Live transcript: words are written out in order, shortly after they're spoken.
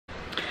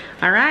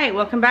All right,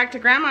 welcome back to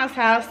Grandma's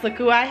house. Look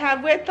who I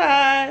have with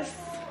us.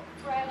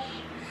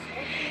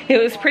 It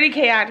was pretty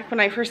chaotic when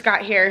I first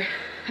got here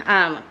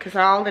because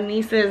all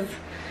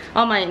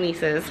my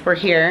nieces were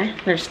here.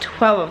 There's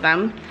 12 of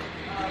them.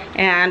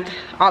 And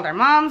all their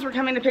moms were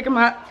coming to pick them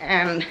up,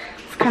 and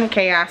it's kind of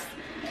chaos.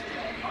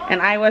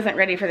 And I wasn't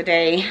ready for the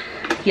day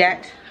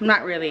yet. I'm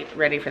not really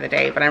ready for the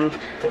day, but I'm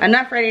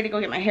enough ready to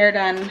go get my hair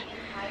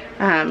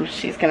done.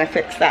 She's gonna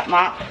fix that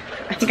mop.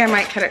 I think I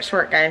might cut it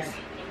short, guys.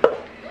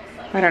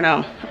 I don't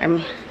know.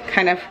 I'm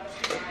kind of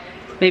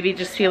maybe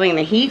just feeling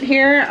the heat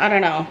here. I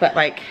don't know, but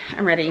like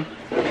I'm ready.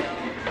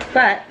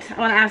 But I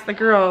want to ask the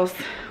girls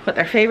what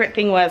their favorite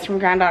thing was from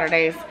Granddaughter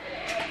Days.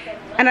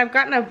 And I've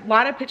gotten a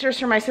lot of pictures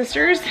from my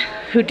sisters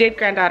who did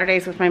Granddaughter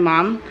Days with my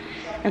mom.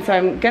 And so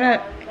I'm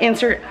gonna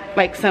insert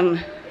like some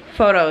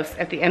photos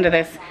at the end of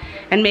this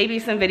and maybe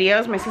some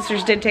videos. My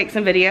sisters did take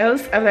some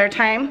videos of their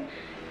time.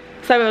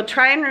 So I will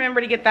try and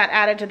remember to get that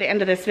added to the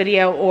end of this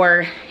video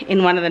or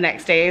in one of the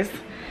next days.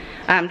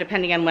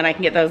 Depending on when I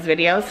can get those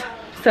videos.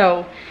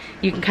 So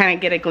you can kind of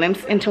get a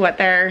glimpse into what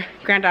their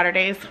Granddaughter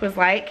Days was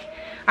like.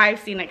 I've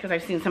seen it because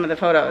I've seen some of the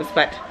photos,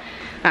 but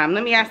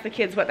let me ask the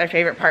kids what their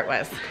favorite part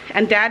was.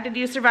 And Dad, did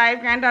you survive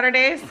Granddaughter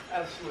Days?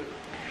 Absolutely.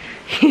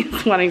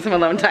 He's wanting some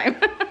alone time.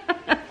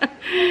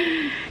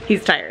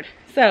 He's tired.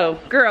 So,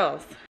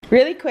 girls,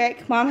 really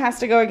quick, Mom has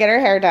to go get her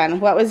hair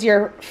done. What was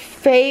your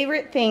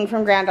favorite thing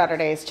from Granddaughter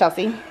Days,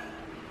 Chelsea?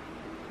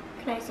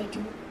 Can I say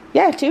 2?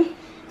 Yeah, 2.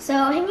 So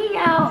hanging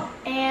out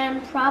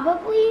and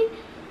probably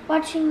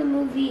watching the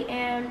movie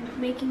and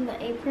making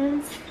the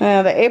aprons.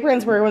 The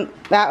aprons were,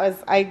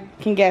 I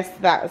can guess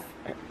that was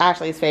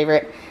Ashley's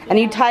favorite. And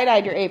you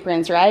tie-dyed your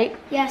aprons, right?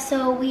 Yeah,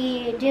 so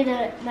we did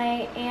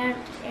my aunt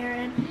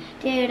Erin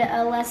did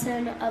a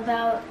lesson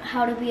about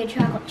how to be a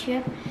chocolate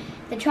chip.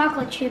 The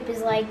chocolate chip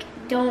is like,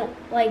 don't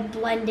like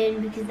blend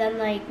in because then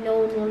like no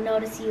one will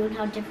notice you and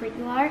how different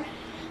you are.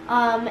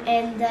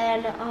 And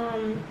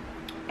then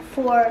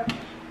for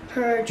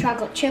her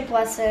chocolate chip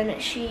lesson,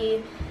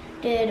 she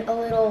did a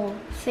little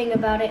thing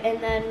about it, and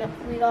then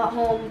we got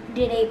home,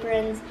 did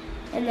aprons,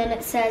 and then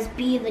it says,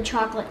 be the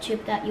chocolate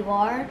chip that you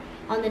are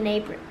on the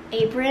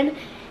apron.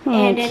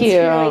 And it's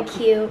really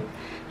cute.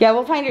 Yeah,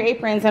 we'll find your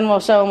aprons and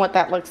we'll show them what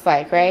that looks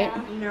like, right?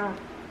 Yeah. No.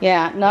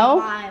 Yeah,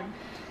 no?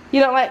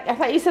 You don't like, I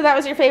thought you said that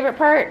was your favorite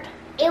part.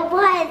 It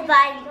was,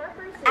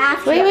 but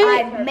after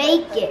I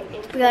make it,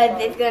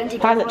 because it's going to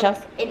take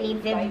it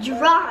needs to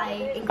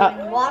dry and go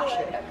and wash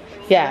it.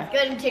 Yeah. It's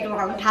going to take a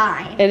long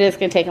time. It is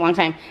going to take a long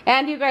time.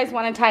 And you guys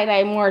want to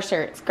tie-dye more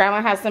shirts.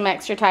 Grandma has some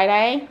extra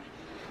tie-dye.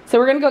 So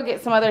we're going to go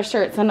get some other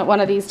shirts on one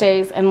of these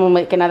days and we'll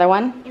make another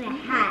one. And a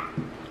hat.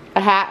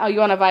 A hat? Oh, you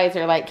want a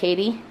visor like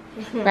Katie?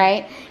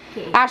 Right?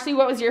 Okay. Ashley,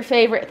 what was your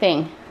favorite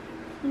thing?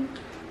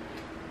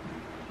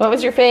 What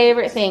was your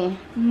favorite thing?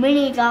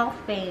 Mini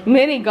golfing.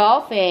 Mini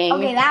golfing.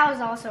 Okay, that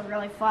was also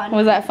really fun.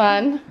 Was that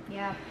fun?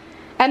 Yeah.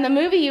 And the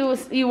movie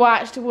you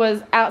watched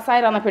was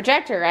outside on the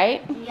projector,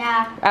 right?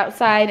 Yeah.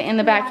 Outside in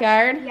the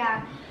backyard?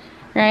 Yeah.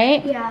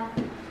 Right? Yeah.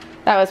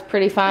 That was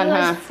pretty fun, It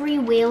huh? was free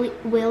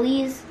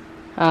willies.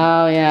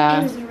 Oh,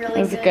 yeah. It was really It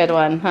was a good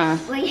one, huh?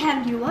 Wait,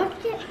 have you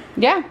watched it?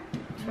 Yeah.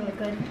 It's really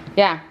good.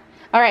 Yeah.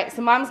 All right,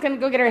 so Mom's going to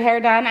go get her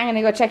hair done. I'm going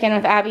to go check in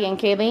with Abby and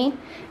Caylee.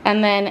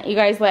 And then you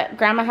guys let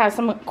Grandma have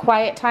some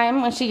quiet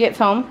time when she gets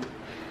home.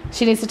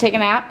 She needs to take a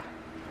nap,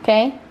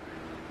 okay?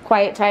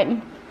 Quiet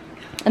time.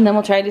 And then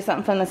we'll try to do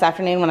something fun this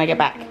afternoon when I get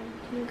back. Can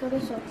we go to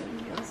shopping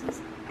houses?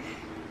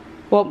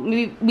 Well,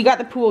 we got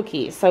the pool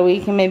keys, so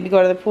we can maybe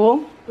go to the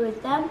pool.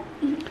 With them?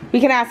 We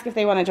can ask if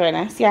they want to join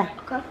us, yeah.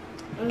 Okay.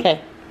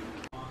 Okay.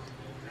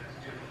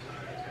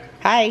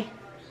 Hi.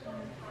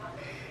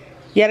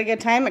 You had a good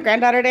time at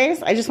Granddaughter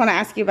Days? I just want to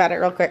ask you about it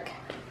real quick.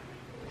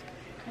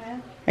 Okay.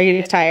 Are you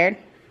just tired?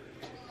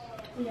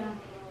 Yeah.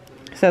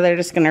 So they're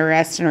just going to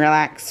rest and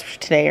relax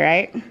today,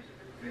 right?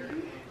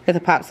 With a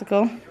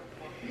popsicle?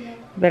 Yeah.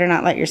 Better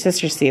not let your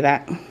sister see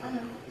that. I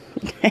know.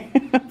 Okay.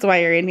 That's why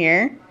you're in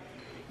here.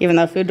 Even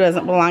though food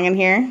doesn't belong in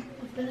here.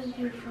 It's been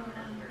here for an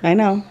hour. I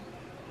know.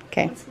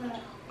 Okay. What's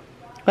that?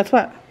 What's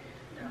what?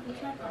 The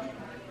tripod.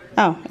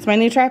 Oh, it's my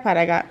new tripod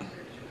I got.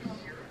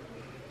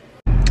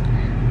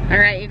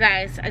 Alright, you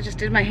guys, I just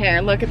did my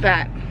hair. Look at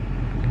that.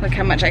 Look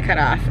how much I cut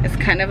off. It's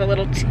kind of a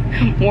little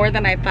more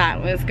than I thought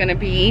it was going to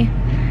be.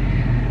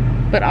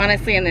 But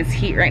honestly, in this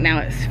heat right now,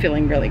 it's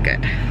feeling really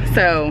good.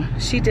 So,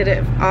 she did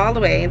it all the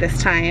way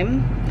this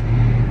time.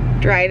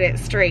 Dried it,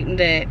 straightened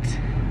it.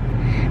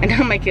 And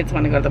now my kids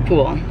want to go to the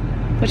pool,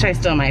 which I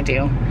still might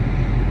do.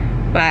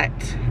 But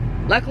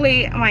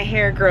luckily, my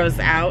hair grows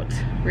out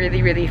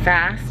really, really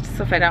fast.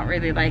 So if I don't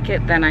really like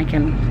it, then I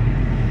can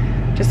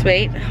just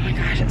wait. Oh my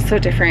gosh, it's so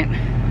different.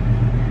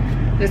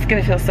 It's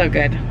gonna feel so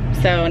good.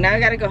 So now I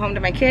gotta go home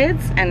to my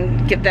kids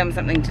and give them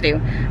something to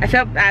do. I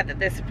felt bad that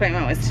this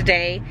appointment was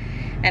today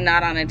and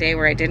not on a day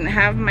where I didn't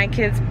have my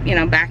kids, you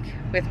know, back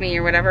with me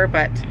or whatever,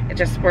 but it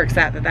just works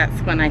out that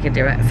that's when I could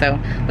do it. So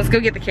let's go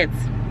get the kids.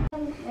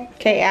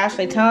 Okay,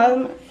 Ashley, tell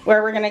them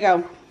where we're gonna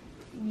go.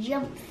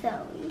 Jump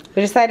zone.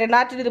 We decided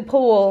not to do the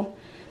pool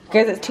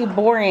Because it's too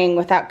boring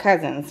without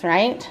cousins,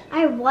 right?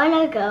 I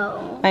wanna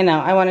go. I know,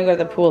 I want to go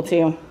to the pool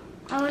too.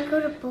 I wanna go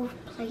to both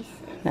places.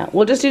 No,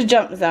 we'll just do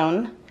jump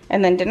zone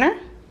and then dinner.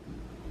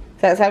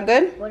 Does that sound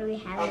good? What do we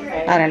have?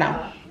 Okay. I don't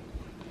know.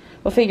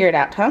 We'll figure it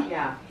out, huh?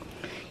 Yeah.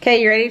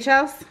 Okay, you ready,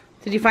 Chels?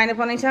 Did you find a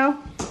ponytail?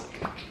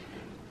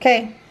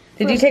 Okay.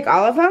 Did you take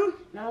all of them?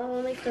 No,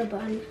 only the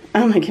bun.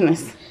 Oh my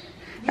goodness.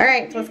 All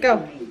right, let's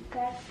go.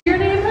 Your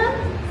name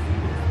then?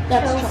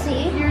 That's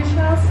Chelsea. You're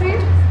Chelsea?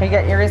 You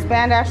got your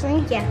wristband,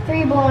 Ashley? Yeah,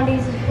 3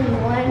 blondies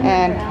and 1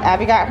 And brown.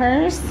 Abby got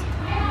hers.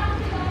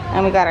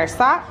 And we got our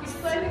socks.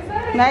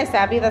 Nice,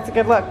 Abby. That's a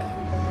good look.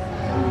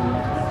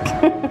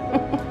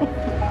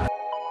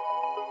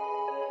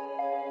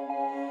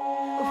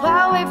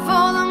 While wait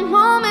for the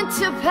moment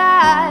to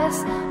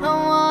pass, I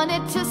want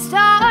it to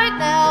start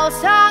now,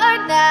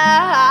 start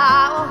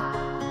now.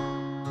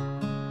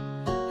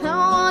 I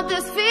want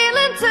this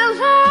feeling to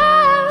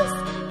last,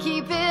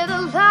 keep it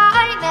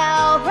alive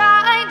now,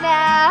 right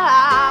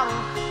now.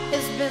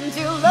 It's been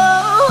too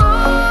long,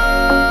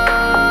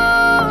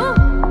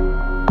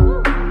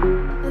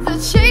 the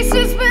chase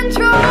has been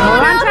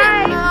drawn out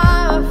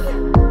enough.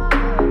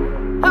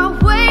 I'll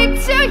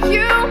wait till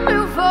you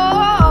move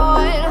on.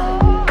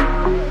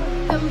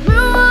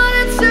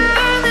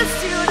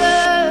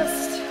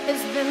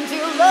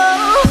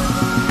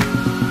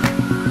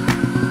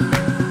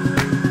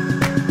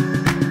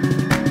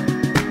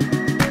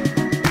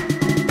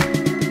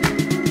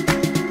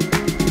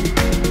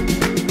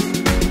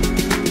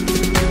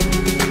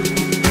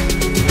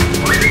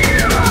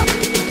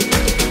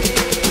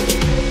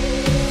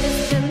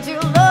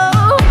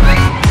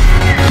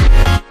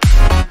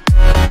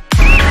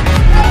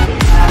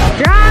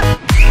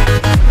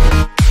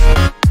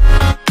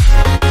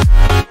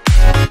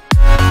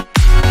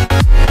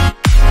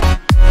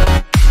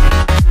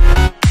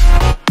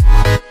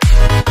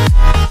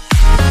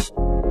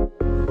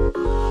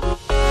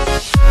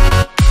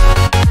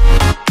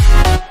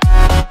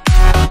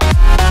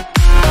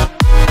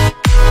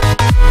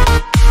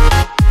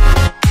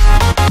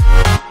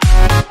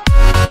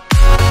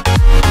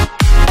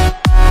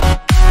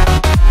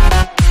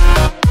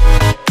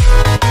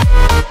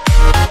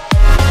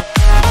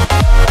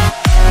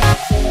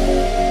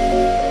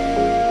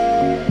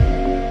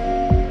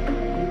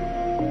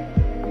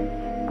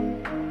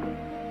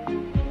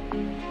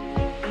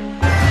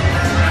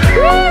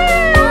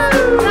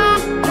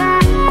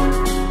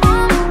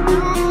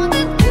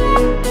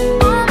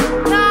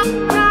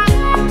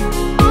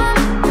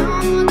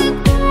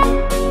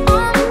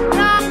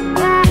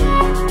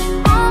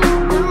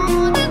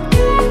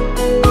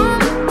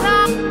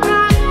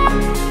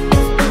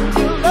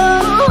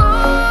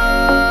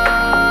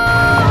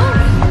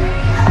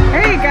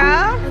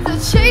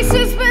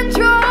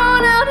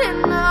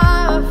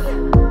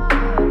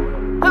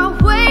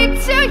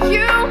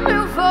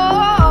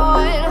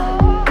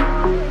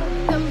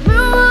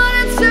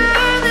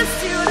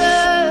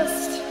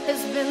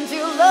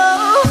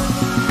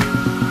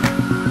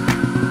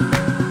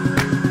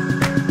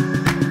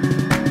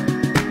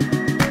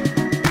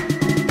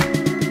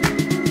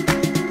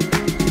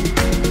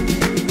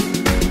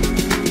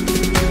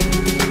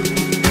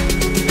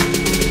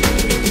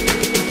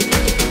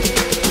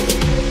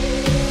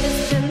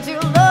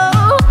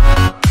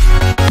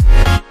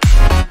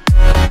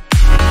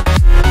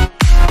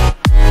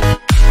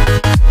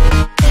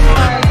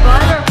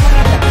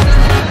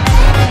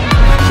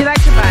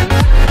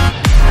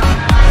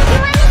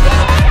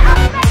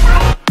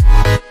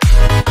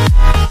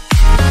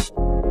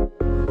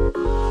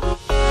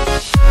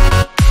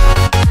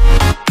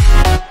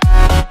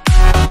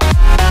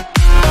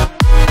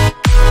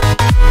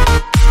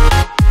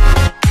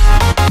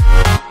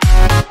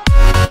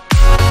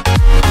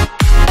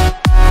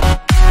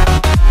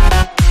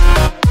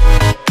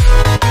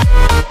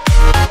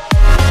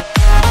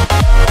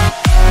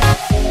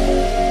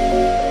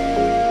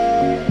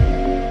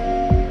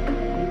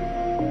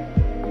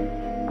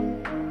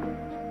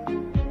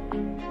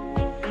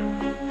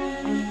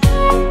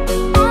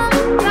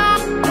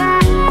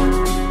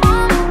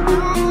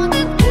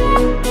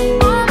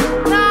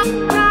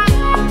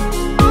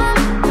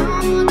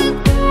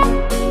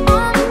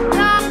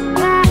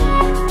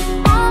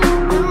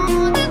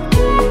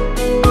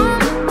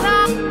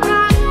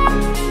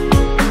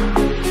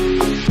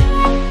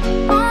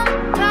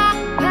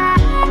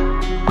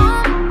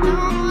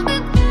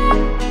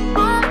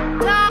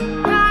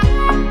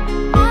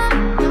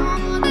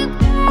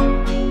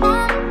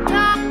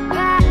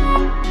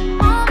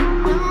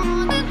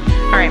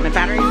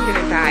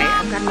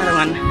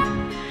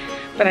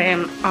 But I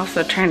am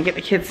also trying to get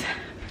the kids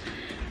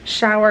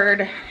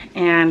showered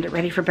and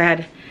ready for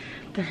bed.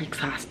 They're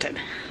exhausted.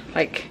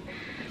 Like,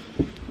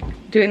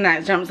 doing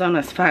that jump zone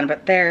was fun,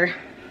 but they're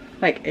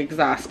like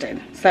exhausted.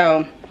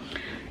 So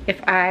if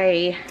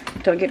I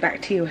don't get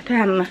back to you with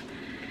them,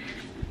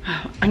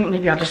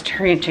 maybe I'll just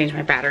hurry and change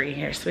my battery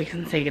here so we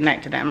can say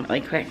goodnight to them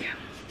really quick.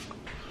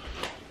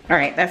 All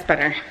right, that's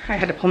better. I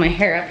had to pull my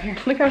hair up here.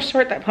 Look how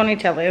short that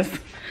ponytail is.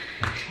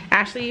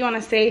 Ashley, you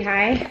wanna say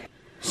hi?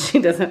 She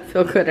doesn't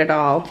feel good at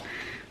all.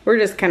 We're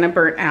just kind of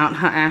burnt out,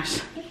 huh, Ash?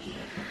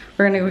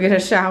 We're gonna go get a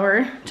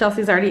shower.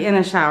 Chelsea's already in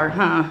a shower,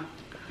 huh?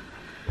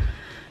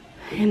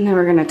 And then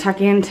we're gonna tuck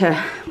into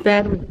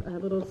bed with a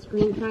little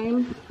screen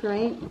time,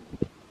 right?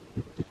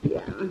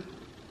 Yeah.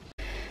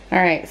 All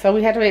right, so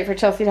we had to wait for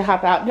Chelsea to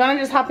hop out. Do you wanna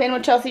just hop in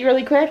with Chelsea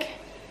really quick?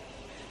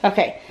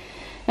 Okay,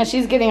 and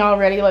she's getting all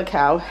ready. Look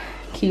how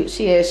cute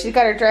she is. She's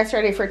got her dress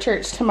ready for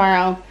church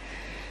tomorrow.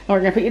 And we're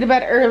gonna put you to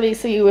bed early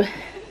so you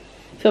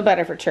feel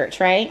better for church,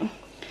 right?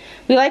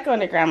 We like going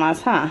to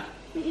Grandma's, huh?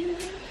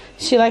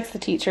 She likes the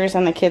teachers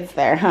and the kids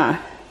there, huh?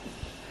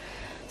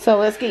 So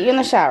let's get you in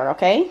the shower,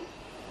 okay?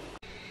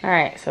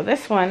 Alright, so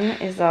this one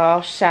is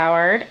all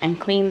showered and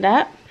cleaned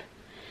up.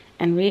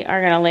 And we are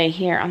going to lay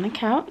here on the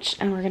couch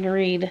and we're going to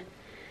read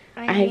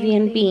Ivy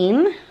and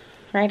Bean.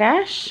 Right,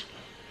 Ash?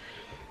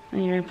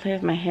 And you're going to play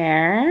with my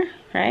hair,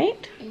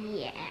 right?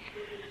 Yeah.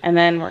 And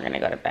then we're going to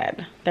go to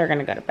bed. They're going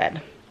to go to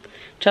bed.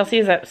 Chelsea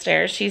is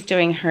upstairs. She's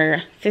doing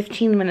her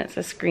 15 minutes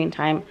of screen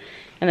time.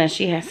 And then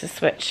she has to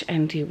switch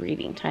and do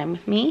reading time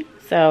with me.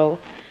 So,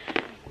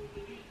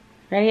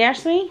 ready,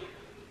 Ashley?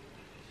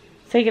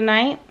 Say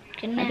goodnight.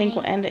 Good night. I think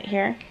we'll end it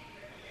here.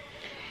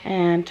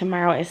 And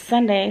tomorrow is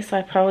Sunday, so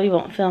I probably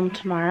won't film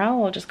tomorrow.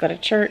 We'll just go to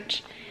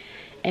church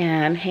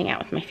and hang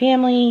out with my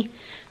family.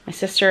 My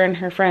sister and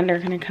her friend are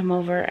going to come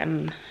over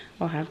and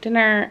we'll have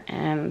dinner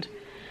and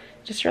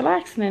just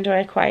relax and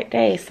enjoy a quiet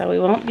day. So we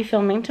won't be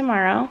filming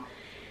tomorrow,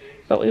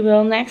 but we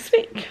will next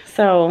week.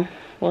 So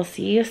we'll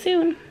see you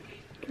soon.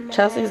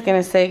 Chelsea's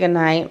gonna say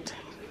goodnight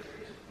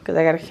because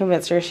I gotta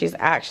convince her she's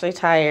actually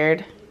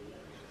tired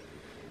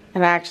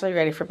and actually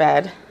ready for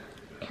bed.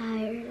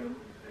 Tired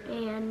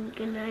and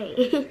good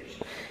night.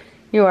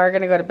 You are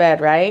gonna go to bed,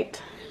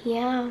 right?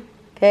 Yeah.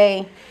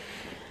 Okay.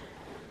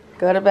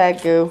 Go to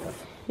bed, Goo.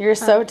 You're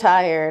so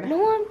tired.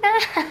 No, I'm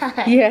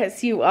not.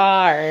 Yes, you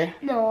are.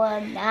 No,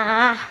 I'm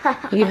not.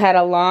 You've had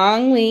a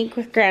long week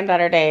with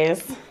granddaughter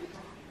days.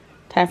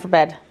 Time for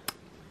bed.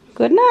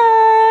 Good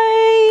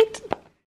night.